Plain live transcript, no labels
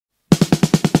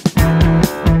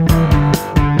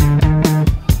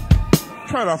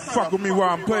to fuck with me while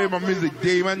I'm playing my music,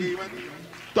 demon.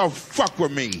 Don't fuck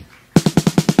with me.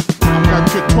 I'm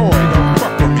not your toy, don't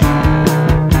fuck with me.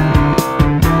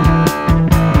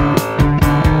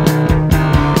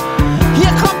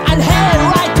 Hier kommt ein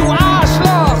Hellride, du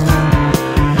Arschloch.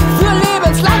 Für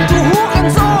lebenslang, du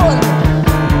Hurensohn.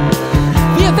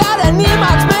 Wir werden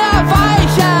niemals mehr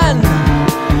weichen.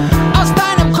 Aus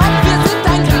deinem Kopf, wir sind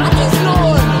dein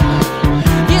Gratislohn.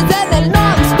 Wir senden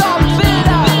nonstop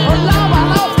Bilder und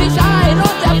lauern auf dich ein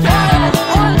und erfreuen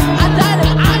uns an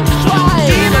deinem Angstschwein.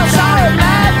 Demons are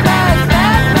mad, mad,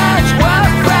 mad, mad,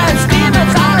 worst friends.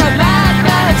 Demons are mad,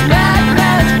 mad, mad,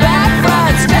 mad, bad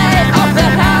friends. Stay off the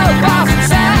hell bus,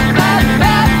 sad, mad,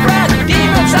 bad friends.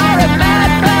 Demons are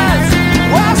mad, mad,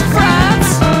 worst friends.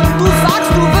 Du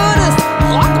sagst, du würdest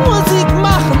Rockmusik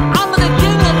machen, andere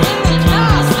gingen in den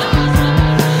Knast.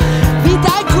 Wie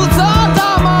dein Cousin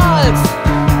damals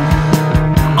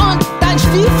und dein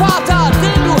Stiefvater,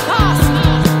 den du hast.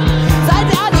 Seit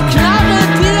er die Knarre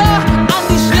dir an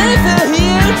die Schläfe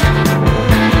hielt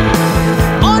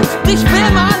und dich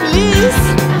wimmern ließ,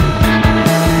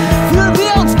 fühlen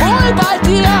wir uns wohl bei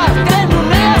dir, denn du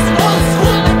nährst uns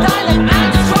gut mit deinem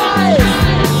Angstschweiß.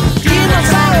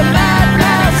 Demons are mad,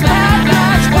 mad, mad,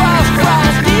 mad, worst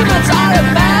friends. Demons are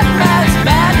mad, mad,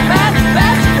 mad, mad,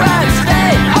 best friends.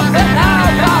 Stay up the now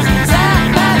bus, sad,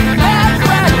 mad, bad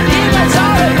friends. Demons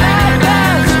are mad,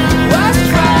 mad, worst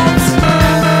friends.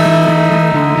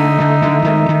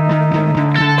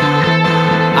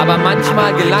 Aber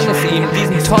manchmal gelang es ihm,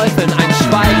 diesen Teufeln ein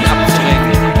Schweigen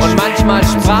abzuringen. Und manchmal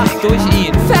sprach durch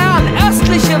ihn